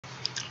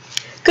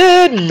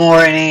Good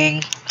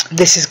morning.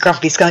 This is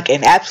Grumpyskunk,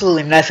 and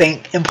absolutely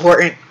nothing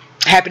important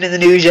happened in the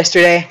news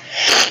yesterday.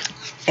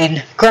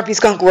 In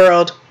Grumpyskunk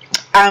world,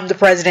 I'm the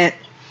president,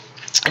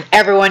 and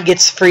everyone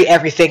gets free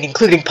everything,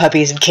 including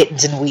puppies and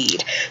kittens and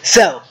weed.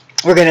 So,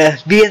 we're gonna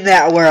be in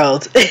that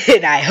world,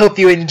 and I hope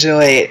you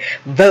enjoy it.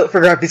 Vote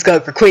for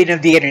Grumpyskunk for Queen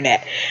of the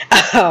Internet.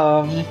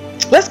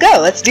 Let's go.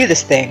 Let's do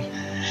this thing.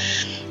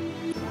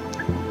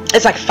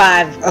 It's like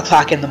 5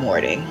 o'clock in the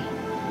morning.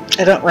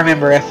 I don't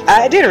remember if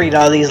I did read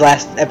all these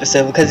last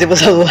episode because it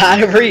was a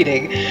lot of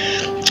reading.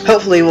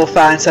 Hopefully we'll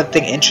find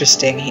something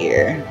interesting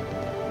here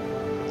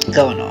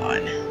going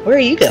on. Where are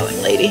you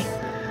going, lady?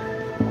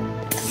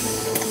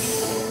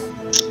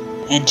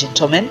 And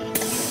gentlemen.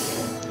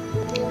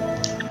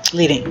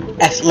 Leading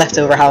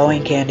leftover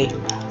Halloween candy.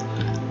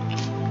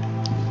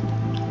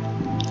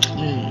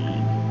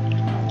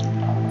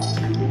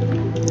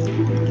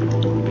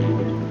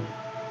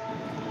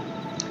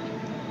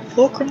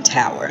 Fulcrum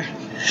Tower.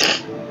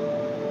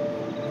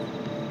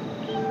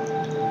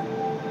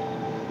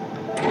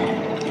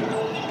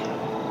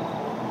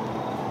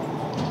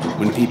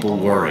 When people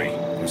worry,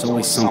 there's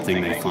always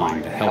something they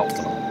find to help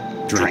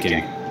them.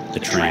 Drinking, the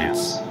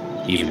trance,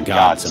 even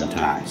God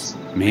sometimes.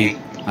 Me,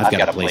 I've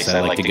got a place I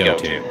like to go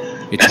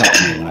to. It's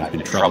helped me when I've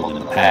been troubled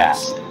in the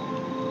past.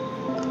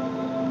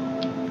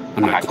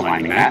 I'm not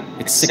claiming that.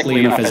 It's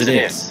sickly enough as it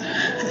is.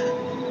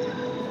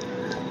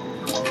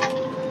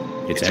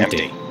 It's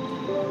empty.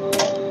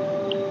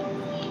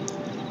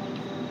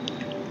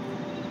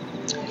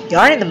 You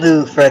aren't in the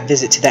mood for a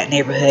visit to that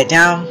neighborhood.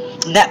 Down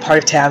in that part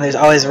of town, there's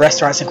always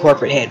restaurants and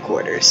corporate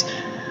headquarters.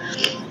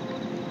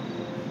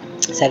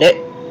 Is that it?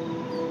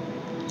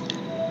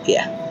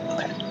 Yeah.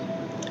 Okay.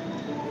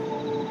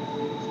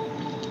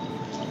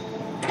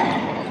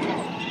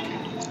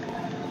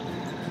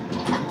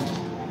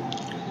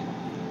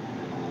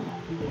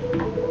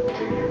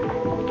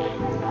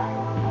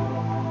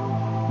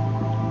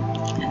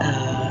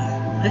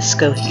 Let's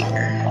go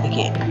here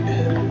again.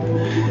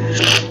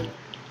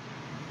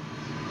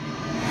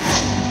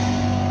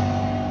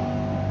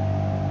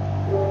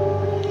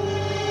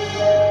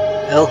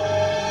 Oh.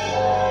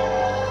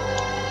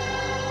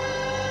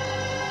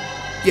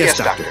 Yes,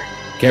 Doctor.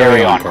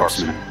 Carry on,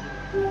 Corpseman.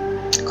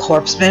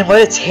 Corpseman?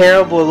 What a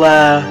terrible,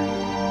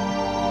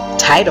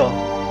 title.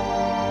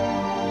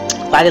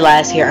 Body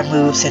lies here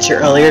unmoved since your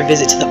earlier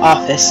visit to the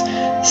office.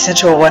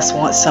 Central West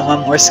wants someone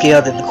more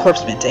skilled than the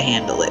Corpseman to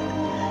handle it.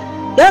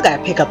 Y'all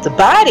gotta pick up the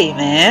body,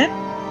 man.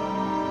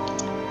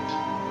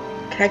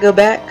 Can I go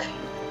back?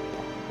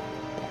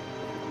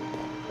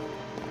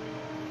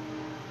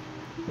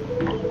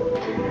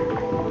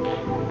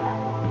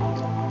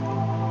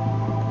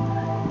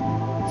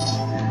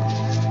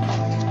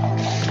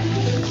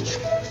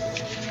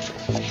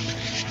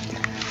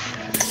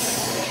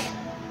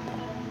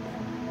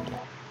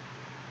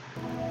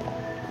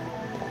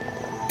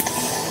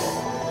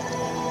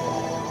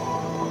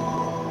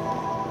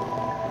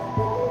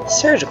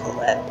 Surgical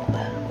lab.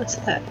 What's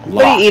that?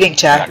 What are you eating,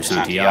 Chad? Dr.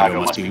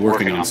 Santiago must be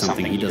working on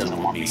something he doesn't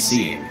want me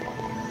seeing.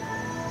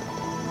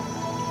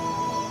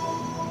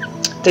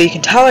 Though you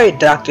can tolerate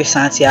Dr.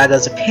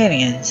 Santiago's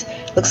opinions,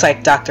 looks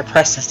like Dr.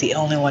 Preston's the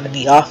only one in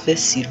the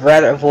office. You'd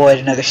rather avoid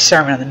another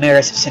sermon on the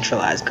merits of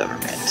centralized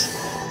government.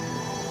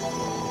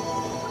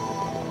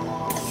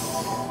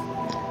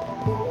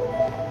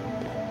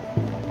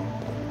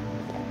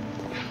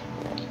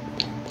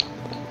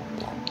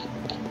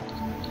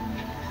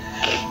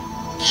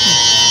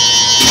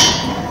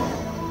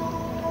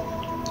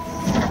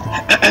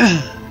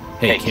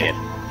 Hey kid,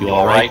 you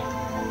alright?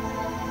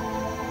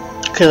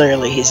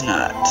 Clearly he's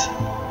not.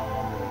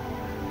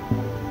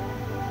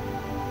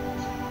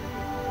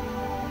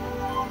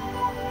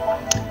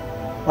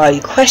 While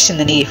you question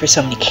the need for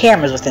so many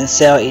cameras within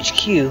Cell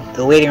HQ,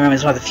 the waiting room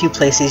is one of the few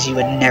places you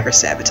would never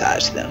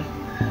sabotage them.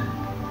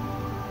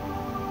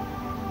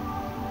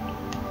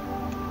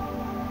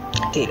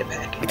 Data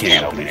package. I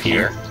can't open it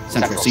here.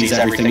 Central sees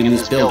everything in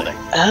this building.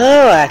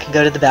 Oh, I can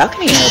go to the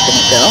balcony and open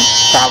it though.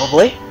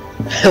 Probably.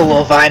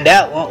 We'll find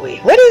out, won't we?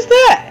 What is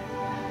that?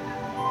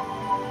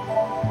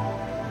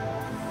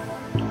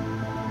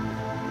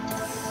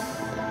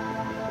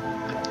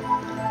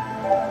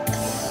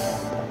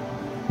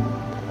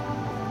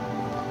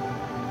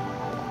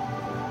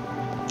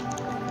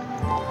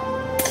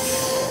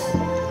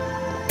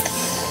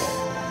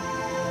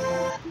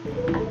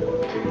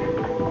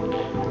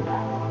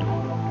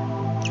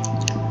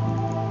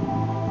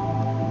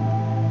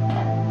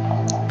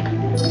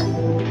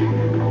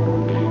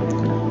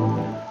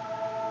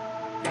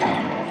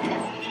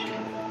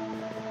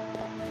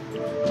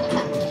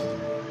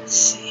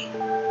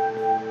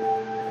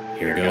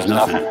 Here goes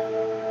nothing.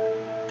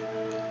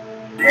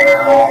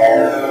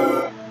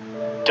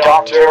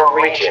 Dr.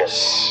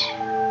 Regis.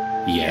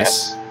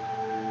 Yes?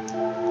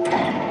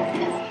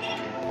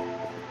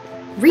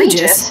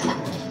 Regis?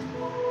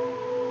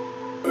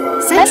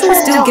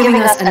 Central's still giving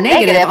us a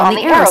negative on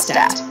the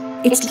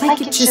aerostat. It's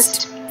like it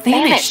just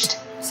vanished.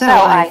 So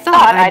I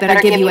thought I'd better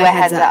give you a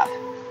heads up.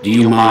 Do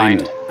you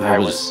mind? I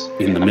was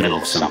in the middle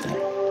of something.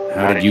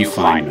 How did you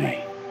find me?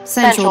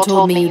 Central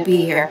told me you'd be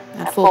here,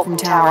 at Fulcrum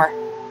Tower.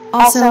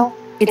 Also,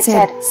 it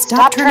said,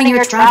 stop turning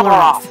your traveler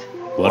off.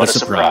 What a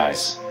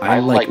surprise. I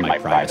like my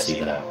privacy,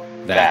 though.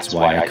 That's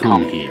why I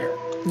come here.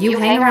 You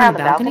hang around the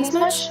balconies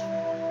much?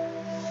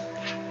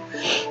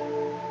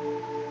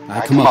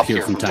 I come up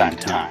here from time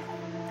to time.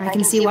 I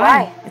can see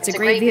why. It's a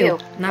great view.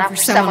 Not for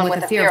someone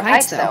with a fear of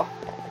heights, though.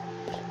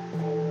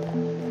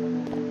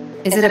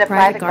 Is it a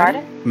private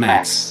garden?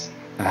 Max,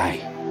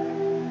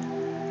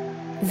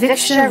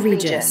 Victor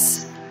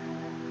Regis.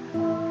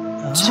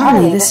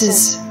 Charlie, this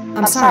is...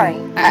 I'm sorry.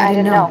 I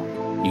didn't know.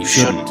 You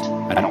shouldn't.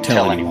 I don't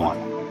tell anyone.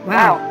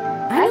 Wow.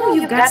 I know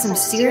you've got some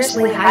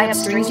seriously high-up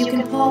strings you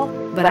can pull,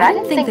 but I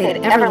didn't think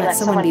they'd ever let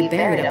someone be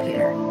buried up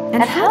here.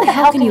 And how the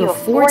hell can you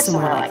afford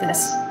somewhere like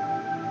this?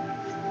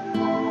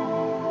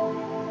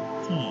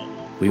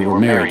 We were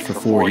married for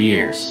 4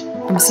 years.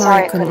 I'm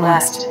sorry it couldn't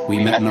last.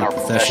 We met in our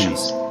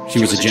professions. She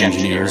was a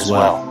engineer as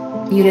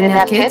well. You didn't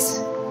have kids?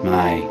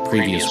 My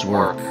previous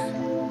work,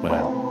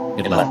 well,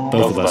 it left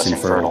both of us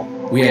infertile.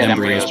 We had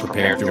embryos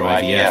prepared through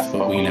IVF,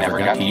 but we never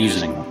got to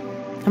using them.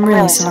 I'm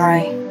really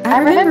sorry. I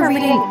remember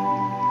reading...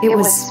 It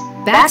was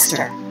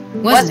Baxter,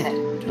 wasn't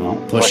it?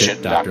 Don't push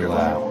it, Dr.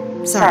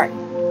 Lau. Sorry.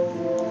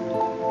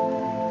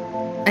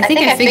 I think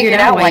I figured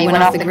out why you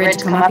went off the grid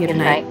to come up here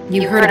tonight.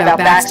 You heard about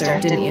Baxter,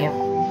 didn't you?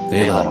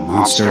 They let a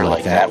monster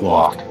like that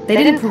walk. They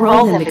didn't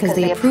parole him because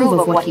they approve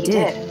of what he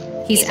did.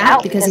 He's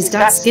out because he's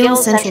got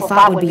skills Central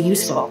thought would be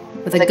useful.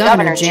 With the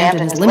governor jammed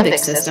in his limbic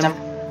system,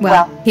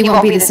 well, he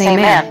won't be the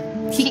same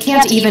man. He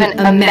can't even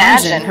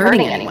imagine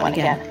hurting anyone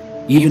again.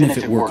 Even if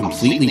it were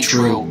completely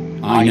true,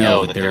 I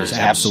know that there is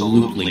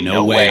absolutely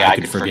no way I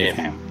could forgive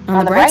him.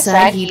 On the bright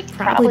side, he'd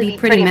probably be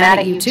pretty mad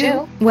at you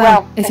too.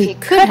 Well, if he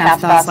could have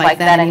thoughts like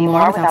that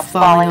anymore without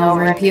falling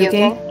over and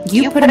puking,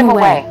 you put him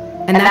away,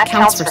 and that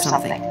counts for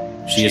something.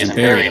 She isn't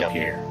buried up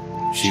here.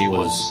 She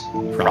was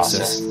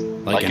processed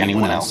like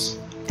anyone else.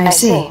 I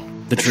see.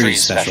 The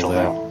tree's special,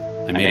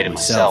 though. I made it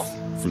myself,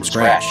 from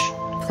scratch.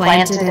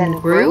 Planted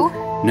and grew?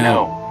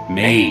 No,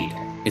 made.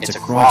 It's a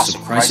cross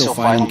of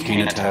Chrysophyllum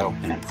canito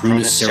and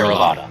Prunus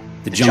cerulata.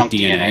 The junk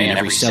DNA in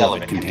every cell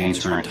of it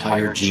contains her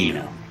entire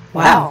genome.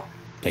 Wow.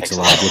 Takes a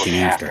lot of looking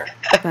after.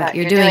 But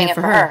you're doing it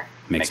for her.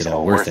 Makes it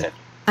all worth it.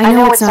 I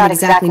know it's not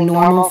exactly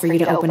normal for you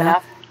to open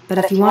up, but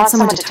if you want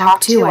someone to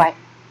talk to,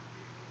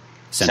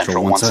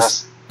 Central wants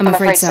us? I'm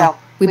afraid so.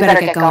 We better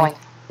get going.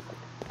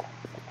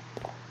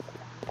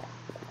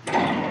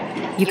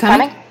 You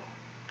coming?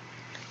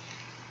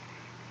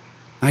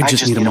 I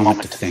just need a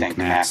moment to think,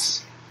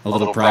 Max. A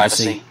little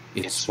privacy.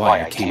 It's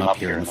why I came up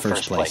here in the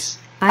first place.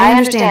 I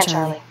understand,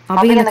 Charlie.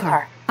 I'll be in the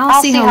car. I'll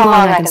see how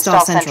long I can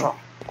stall Central.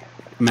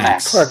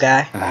 Max. Poor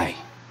guy.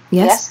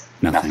 Yes?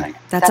 Nothing.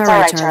 That's all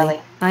right, Charlie.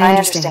 I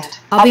understand.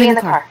 I'll be in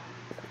the car.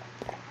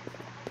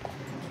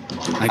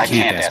 I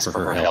can't ask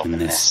for her help in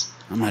this.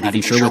 I'm not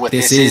even sure what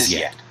this is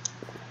yet.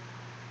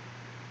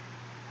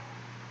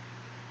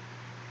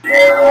 You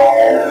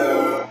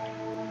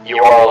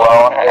are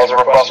alone as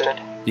requested?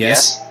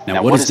 Yes?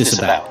 Now what is this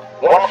about?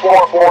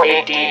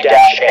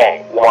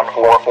 1448D-A,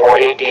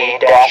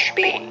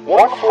 1448D-B,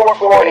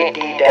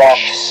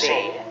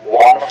 1448D-C,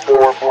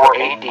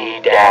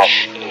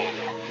 1448D-E.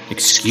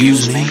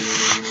 Excuse me?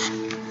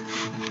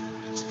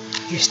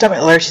 Your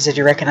stomach lurches as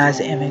you recognize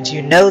the image.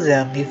 You know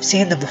them, you've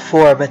seen them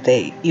before, but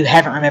you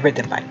haven't remembered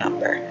them by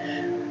number.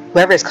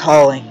 Whoever is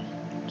calling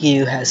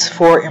you has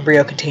 4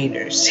 embryo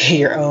containers,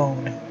 your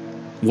own.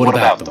 What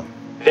about them?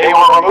 They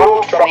were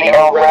removed from the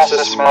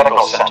Elrasis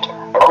Medical Center,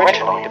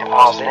 originally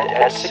deposited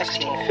at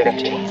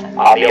 1615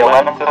 on the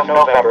 11th of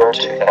November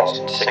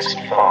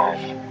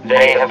 2065.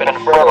 They have been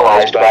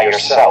fertilized by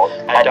yourself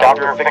and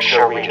Dr.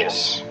 Victor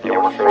Regis. They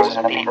were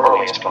frozen at the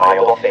earliest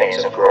viable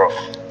phase of growth.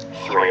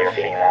 3 are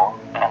female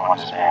and 1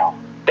 is male.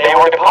 They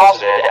were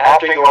deposited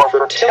after your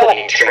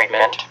fertility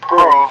treatment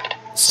proved...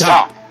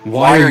 Stop!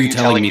 Why are you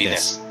telling me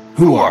this?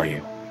 Who are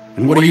you?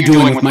 And what are you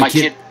doing with my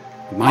kid?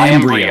 My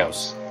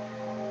embryos?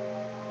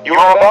 You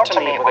are about to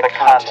meet with a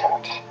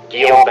contact,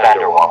 Guillaume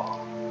Vanderwall.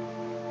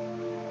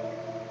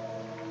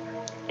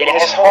 In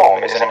his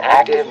home is an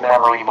active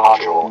memory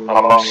module of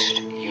a most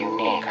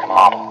unique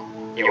model.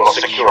 You will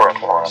secure it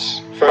for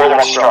us. Further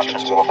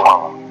instructions will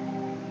follow.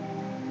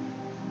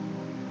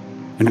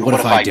 And what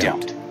if I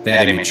don't?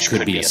 That image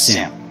could be a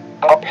sim.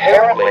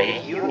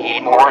 Apparently, you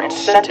need more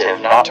incentive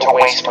not to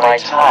waste my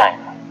time.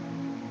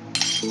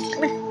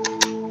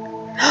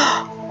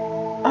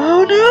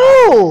 Oh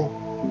no!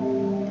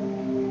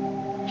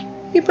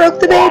 He broke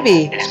the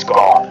baby. 1 is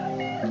gone.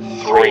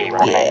 3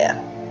 remain. Yeah.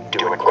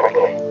 Do it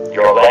quickly.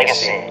 Your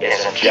legacy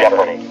is in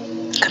jeopardy.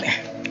 Come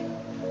here.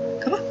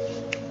 Come on.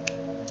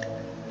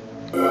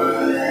 Oh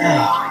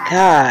my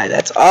god,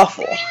 that's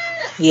awful.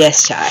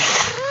 Yes, Chai.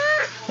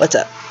 What's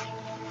up?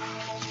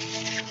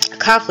 A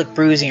conflict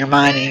bruising your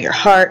mind and your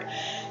heart.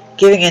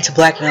 Giving in to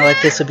blackmail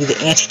like this would be the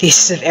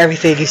antithesis of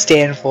everything you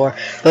stand for,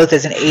 both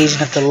as an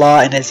agent of the law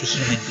and as a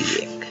human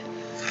being.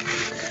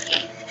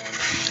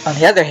 On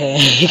the other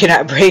hand, you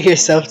cannot bring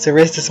yourself to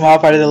risk a small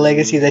part of the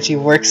legacy that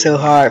you've worked so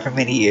hard for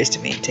many years to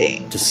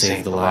maintain. To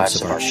save the lives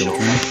of our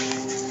children?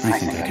 I I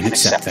think I can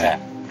accept that.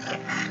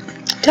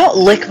 Don't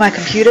lick my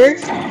computer.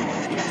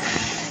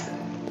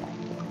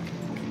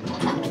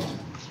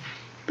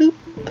 Boop.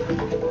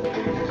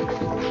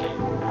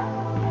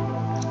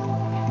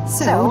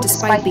 So,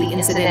 despite the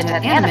incident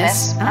at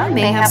Animus, I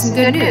may have some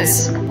good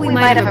news. We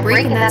might have a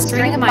break in that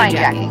string of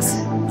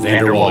mindjackings.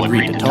 Vanderwall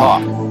agreed to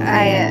talk.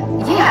 Yeah.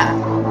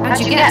 How'd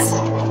you guess?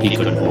 He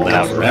couldn't hold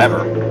out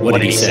forever. What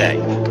did he say?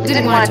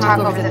 Didn't want to talk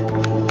over the...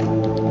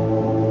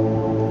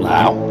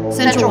 Lau?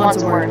 Central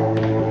wants a word.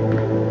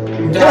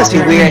 It must be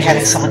weird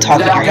having someone talk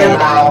in your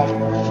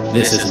head.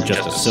 This isn't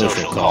just a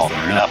social call for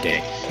an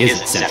update, is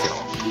it, Central?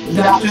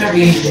 Dr.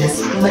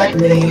 Regis,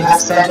 lately you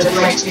have spent a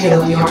great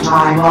deal of your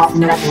time off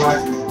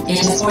network. It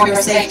is for your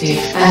safety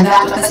and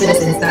that of the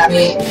citizens that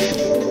we...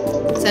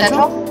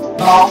 Central?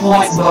 All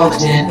points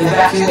bulletin,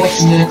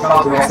 evacuation in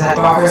progress at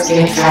Barber's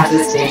Gate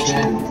Transit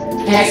Station.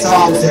 Case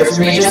officers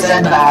Regis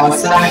and Lau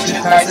assigned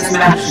to crisis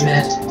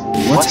management.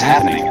 What's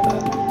happening?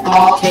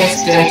 All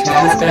case data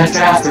has been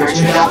transferred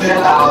to Dr.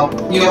 Lau.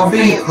 Your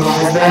vehicle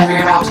has been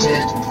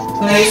rerouted.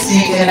 Please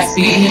seek an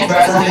expedient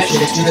resolution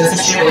to the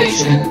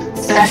situation.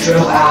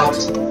 Central out.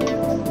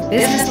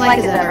 Business-like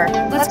as ever.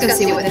 Let's go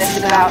see what this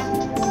is about.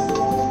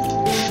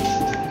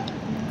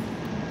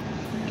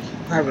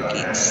 Harbor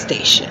Gate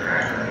Station.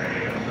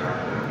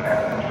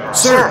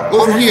 Sir,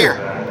 over here.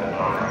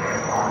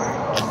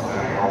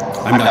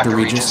 I'm Dr.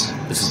 Regis.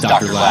 This is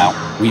Dr.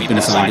 Lau. We've been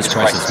assigned as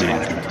crisis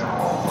management.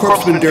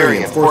 Corpsman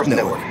Darian, 4th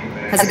Network.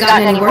 Has it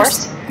gotten any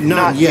worse?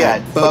 Not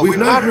yet, but we've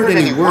not heard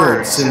any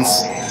word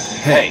since...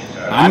 Hey,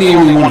 I'm the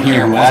only one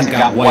here who hasn't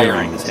got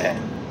wiring in his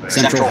head.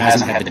 Central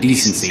hasn't had the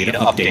decency to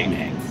update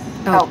me.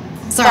 Oh,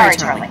 sorry,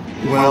 Charlie.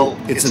 Well,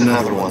 it's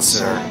another one,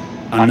 sir.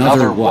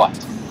 Another what?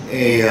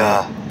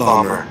 A,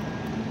 bomber.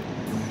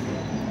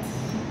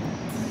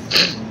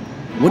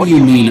 What do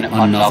you mean,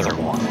 another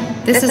one?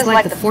 This is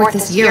like the 4th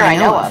this year I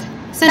know of.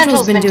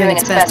 Central's been doing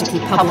its best to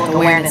keep public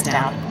awareness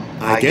down.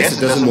 I guess it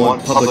doesn't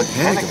want public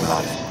panic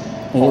about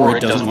it. Or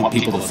it doesn't want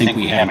people to think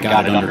we haven't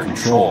got it under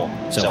control.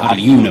 So how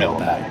do you know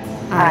about it?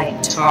 I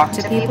talk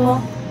to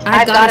people.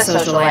 I've got a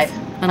social life,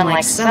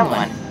 unlike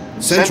someone.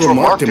 Central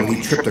marked him when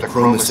he tripped a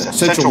chromoset.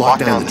 Central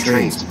locked down the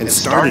trains and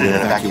started an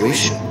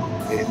evacuation.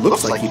 It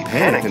looks like he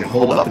panicked and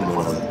holed up in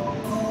one of them.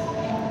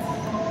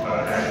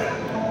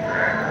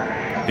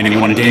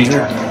 Anyone in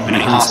danger?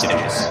 Any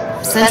hostages?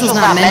 Central's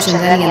not mentioned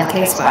any in the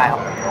case file.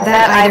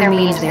 That either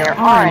means there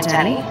aren't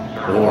any,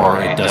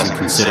 Or it doesn't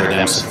consider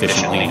them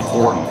sufficiently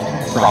important.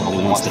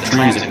 Probably wants the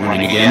transit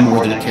running again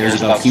more than it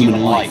cares about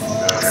human life.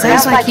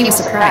 sounds like he was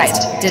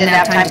surprised. Didn't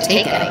have time to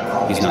take any.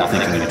 He's not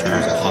thinking in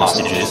terms of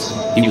hostages.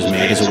 He was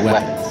made as a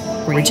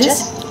weapon.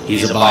 Regis?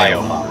 He's a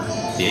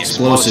biobomber. The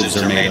explosives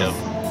are made of...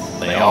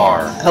 They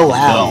are... Oh,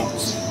 wow.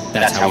 Bones.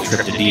 That's how he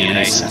tripped a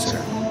DNA sensor.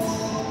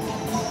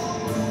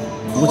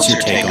 What's your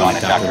take on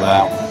it, Dr.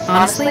 Lau?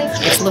 Honestly,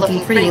 it's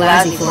looking pretty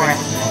lousy for him.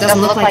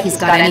 Doesn't look like he's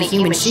got any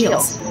human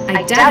shields.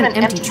 I doubt an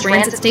empty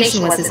transit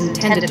station was his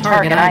intended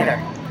target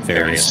either.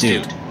 Very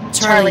astute.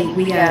 Charlie,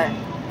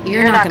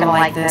 you're not gonna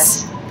like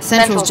this.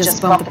 Central's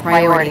just bumped the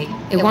priority.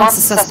 It wants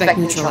the suspect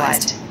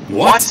neutralized.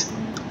 What?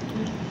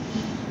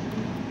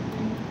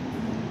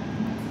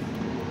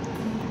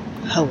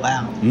 Oh,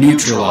 wow.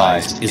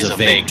 Neutralized is a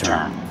vague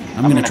term.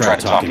 I'm gonna try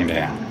to talk him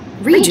down.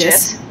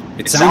 Regis?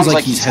 It sounds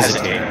like he's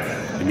hesitating.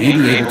 I may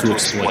be able to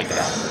exploit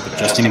that, but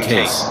just in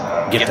case,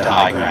 get to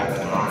high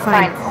ground.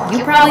 Fine.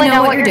 You probably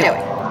know what you're doing.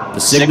 The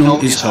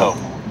signal is hope.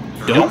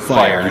 Don't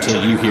fire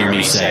until you hear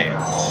me say it.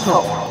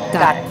 Hope.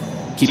 Got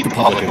it. Keep the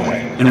public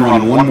away, and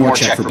run one more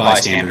check for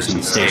bystanders in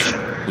the station.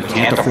 We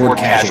can't afford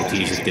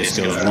casualties if this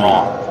goes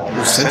wrong.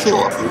 Will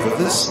Central approve of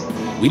this?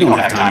 We don't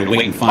have time to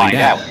wait and find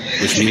out.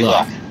 Wish me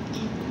luck.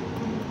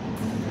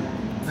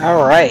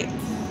 Alright.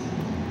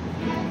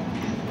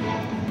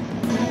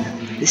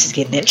 This is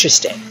getting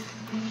interesting.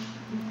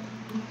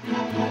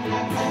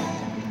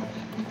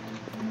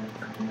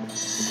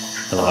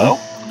 Hello?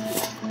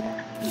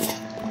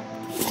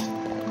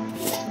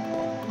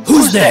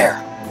 Who's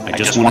there? I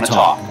just want to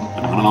talk.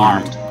 I'm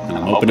unarmed, and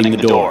I'm opening the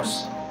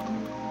doors.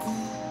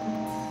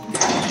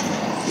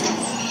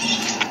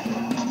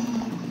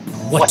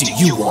 What do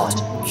you want,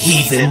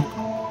 heathen?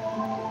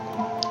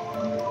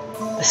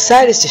 The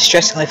sight is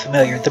distressingly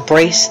familiar. The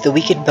brace, the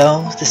weakened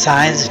bones, the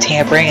signs of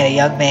tampering, and a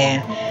young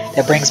man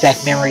that brings back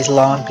memories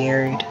long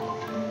buried.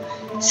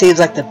 Seems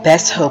like the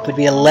best hope would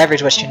be to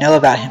leverage what you know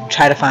about him,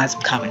 try to find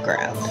some common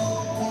ground.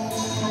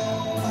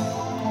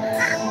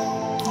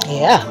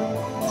 Yeah.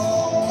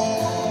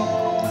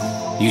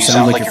 You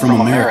sound like you're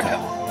from America.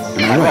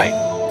 Am I right?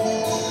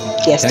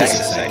 Yes,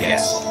 Texas, I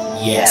guess.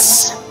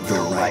 Yes,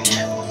 you're right.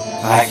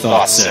 I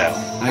thought so.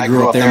 I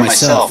grew up there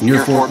myself,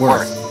 near Fort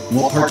Worth.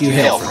 What part do you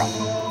hail from?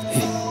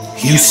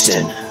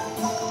 Houston.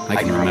 I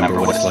can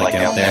remember what it's like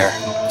out there.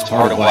 It's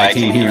part of why I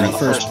came here in the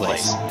first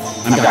place.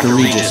 I'm Dr.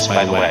 Regis,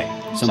 by the way.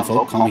 Some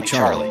folk call me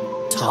Charlie.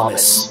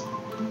 Thomas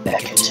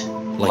Beckett.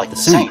 Like the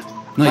saint.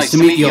 Nice to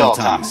meet you all,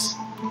 Thomas.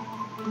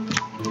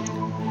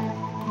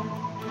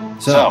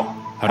 So,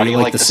 how do you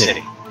like the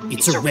city?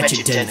 It's a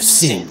wretched den of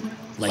sin,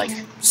 like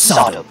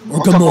Sodom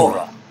or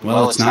Gomorrah.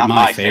 Well, it's not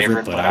my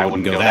favorite, but I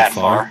wouldn't go that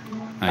far.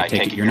 I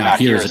take it you're not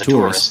here as a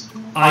tourist.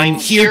 I'm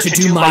here to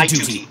do my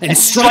duty and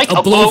strike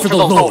a blow for the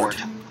Lord.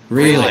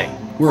 Really?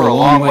 We're a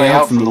long way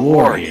out from the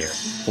war here.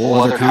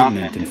 Whole other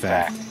continent, in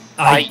fact.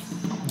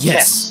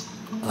 Yes,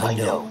 I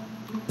know.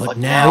 But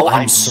now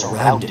I'm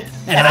surrounded,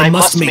 and I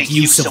must make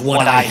use of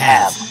what I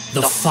have,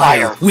 the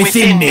fire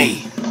within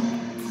me.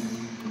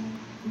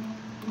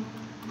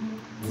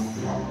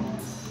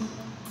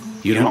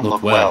 You don't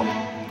look well.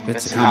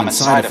 It's a common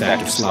side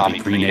effect of sloppy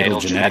prenatal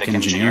genetic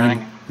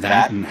engineering.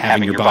 That and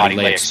having your body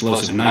lay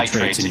explosive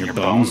nitrates in your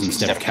bones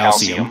instead of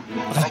calcium.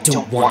 I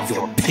don't want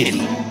your pity.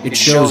 It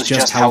shows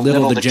just how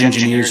little the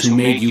engineers who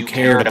made you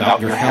cared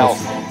about your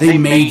health. They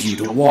made you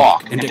to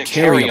walk and to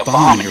carry a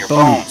bomb in your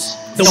bones.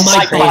 Though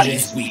my body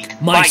is weak,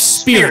 my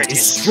spirit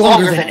is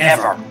stronger than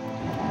ever.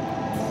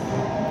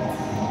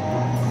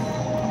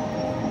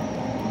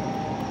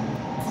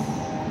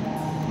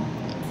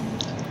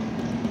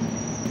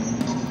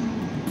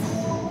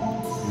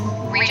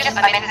 Regis,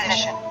 I'm in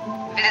position.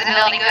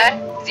 Visibility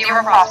good,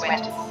 0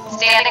 crosswind.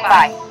 Standing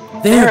by.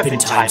 There have been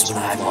times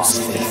when I've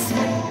lost faith,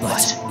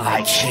 but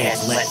I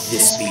can't let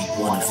this be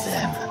one of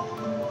them.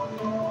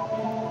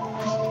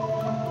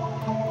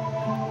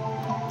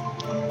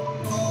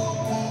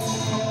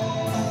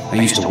 I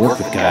used to work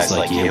with guys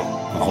like you a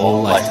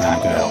whole lifetime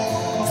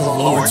ago. The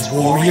Lord's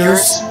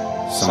warriors?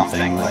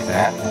 Something like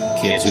that.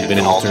 Kids who've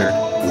been altered,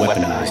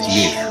 weaponized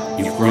youth.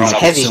 You've grown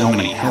up with so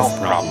many health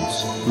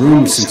problems.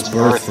 Groomed since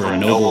birth for a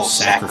noble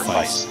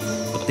sacrifice.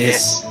 But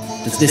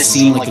does this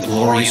seem like the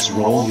glorious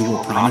role you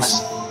were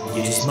promised?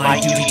 It is my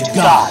duty to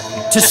God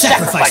to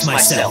sacrifice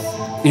myself.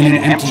 In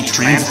an empty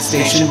transit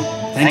station,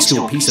 thanks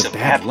to a piece of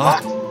bad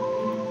luck?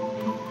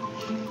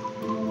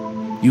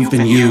 You've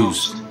been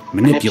used,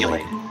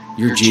 manipulated.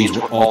 Your genes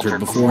were altered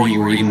before you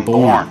were even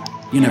born.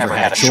 You never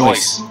had a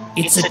choice.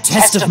 It's a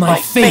test of my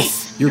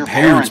faith. Your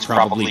parents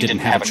probably didn't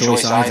have a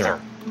choice either.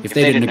 If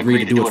they didn't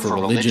agree to do it for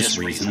religious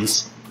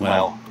reasons,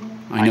 well,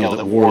 I know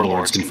that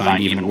warlords can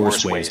find even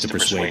worse ways to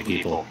persuade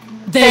people.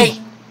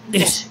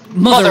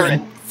 Mother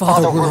and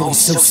Father were always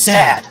so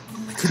sad.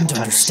 I couldn't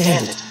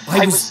understand it.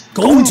 I was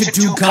going to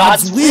do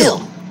God's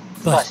will.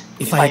 But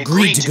if I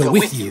agreed to go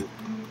with you,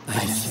 I'd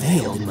have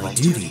failed in my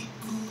duty.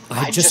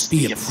 I'd just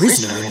be a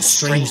prisoner in a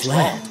strange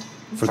land.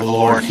 For the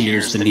Lord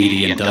hears the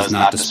needy and does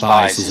not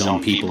despise his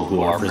own people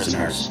who are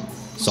prisoners.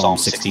 Psalm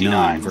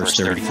 69, verse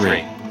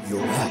 33. You're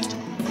right.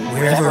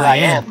 Wherever I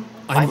am,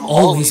 I'm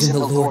always in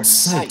the Lord's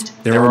sight.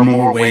 There are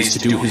more ways to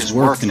do his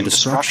work than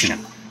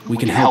destruction. We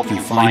can help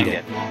you find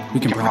it. We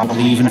can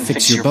probably even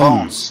fix your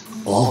bones.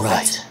 All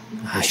right.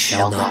 I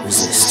shall not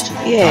resist.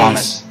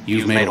 Thomas,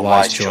 you've made a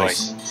wise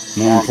choice.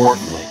 More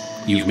importantly,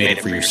 you've made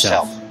it for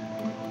yourself.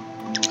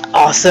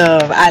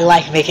 Awesome. I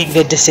like making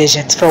good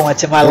decisions for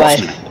once in my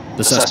life.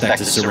 The suspect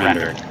is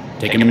surrendered.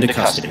 Take him into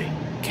custody.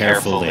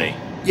 Carefully.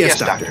 Yes,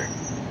 Doctor.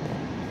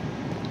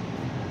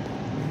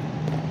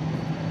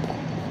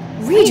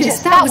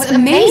 Regis, that was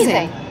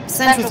amazing!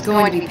 Central's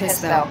going to be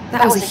pissed, though.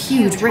 That was a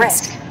huge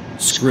risk.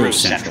 Screw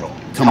Central.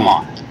 Come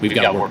on. We've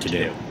got work to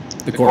do.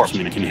 The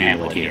corpsman can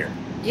handle it here.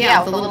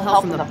 Yeah, with a little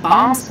help from the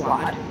bomb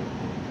squad.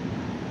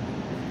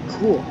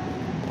 Cool.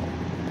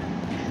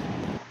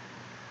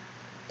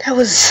 That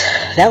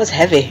was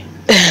heavy.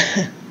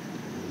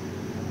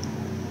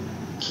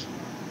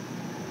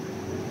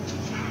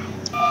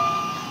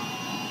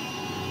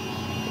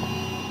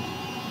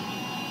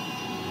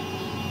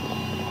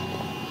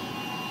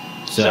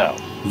 So,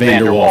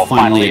 Vanderwall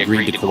finally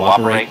agreed to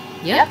cooperate?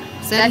 Yep,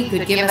 said he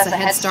could give us a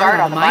head start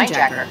on the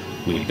minejacker.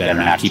 We'd better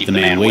not keep the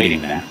man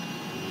waiting then.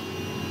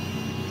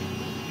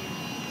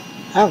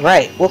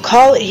 Alright, we'll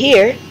call it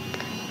here.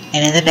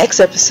 And in the next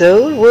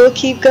episode, we'll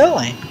keep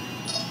going.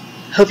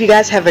 Hope you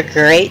guys have a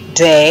great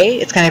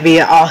day. It's going to be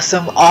an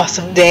awesome,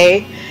 awesome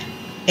day.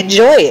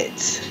 Enjoy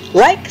it.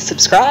 Like,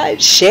 subscribe,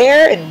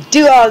 share, and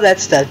do all that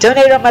stuff.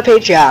 Donate on my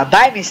Patreon.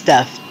 Buy me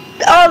stuff.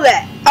 All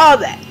that. All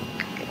that.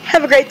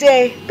 Have a great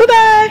day.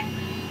 Bye-bye.